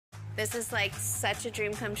This is like such a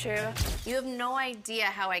dream come true. You have no idea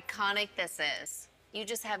how iconic this is. You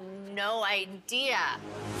just have no idea.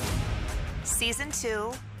 Season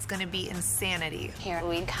 2 is gonna be insanity. Here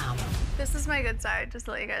we come. This is my good side, just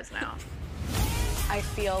to let you guys know. I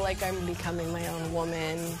feel like I'm becoming my own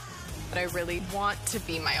woman, but I really want to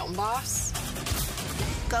be my own boss.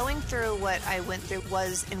 Going through what I went through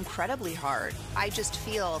was incredibly hard. I just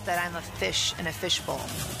feel that I'm a fish in a fishbowl.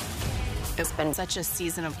 It's been such a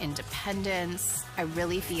season of independence. I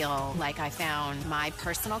really feel like I found my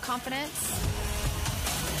personal confidence.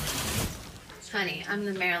 Honey, I'm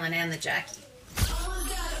the Marilyn and the Jackie.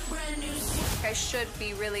 I should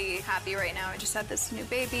be really happy right now. I just had this new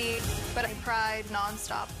baby, but I cried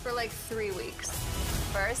nonstop for like 3 weeks.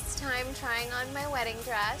 First time trying on my wedding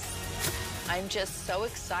dress. I'm just so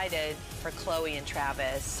excited for Chloe and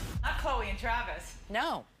Travis. Not Chloe and Travis.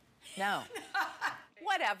 No, no.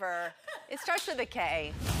 Whatever. It starts with a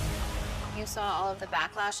K. You saw all of the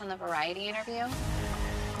backlash on the Variety interview?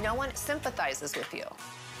 No one sympathizes with you.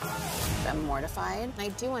 I'm mortified. I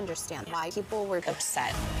do understand why people were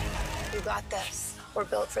upset. You got this. We're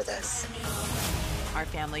built for this. Our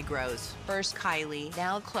family grows. First Kylie,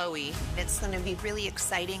 now Chloe. It's gonna be really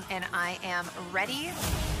exciting, and I am ready.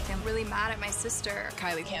 I'm really mad at my sister.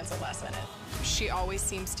 Kylie canceled last minute. She always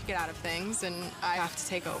seems to get out of things, and I have to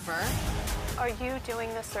take over. Are you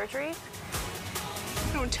doing the surgery?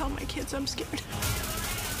 Don't tell my kids, I'm scared.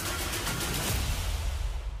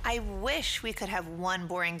 I wish we could have one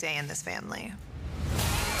boring day in this family.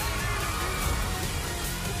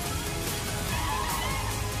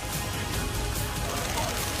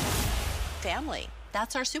 Family.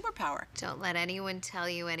 That's our superpower. Don't let anyone tell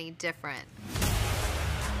you any different.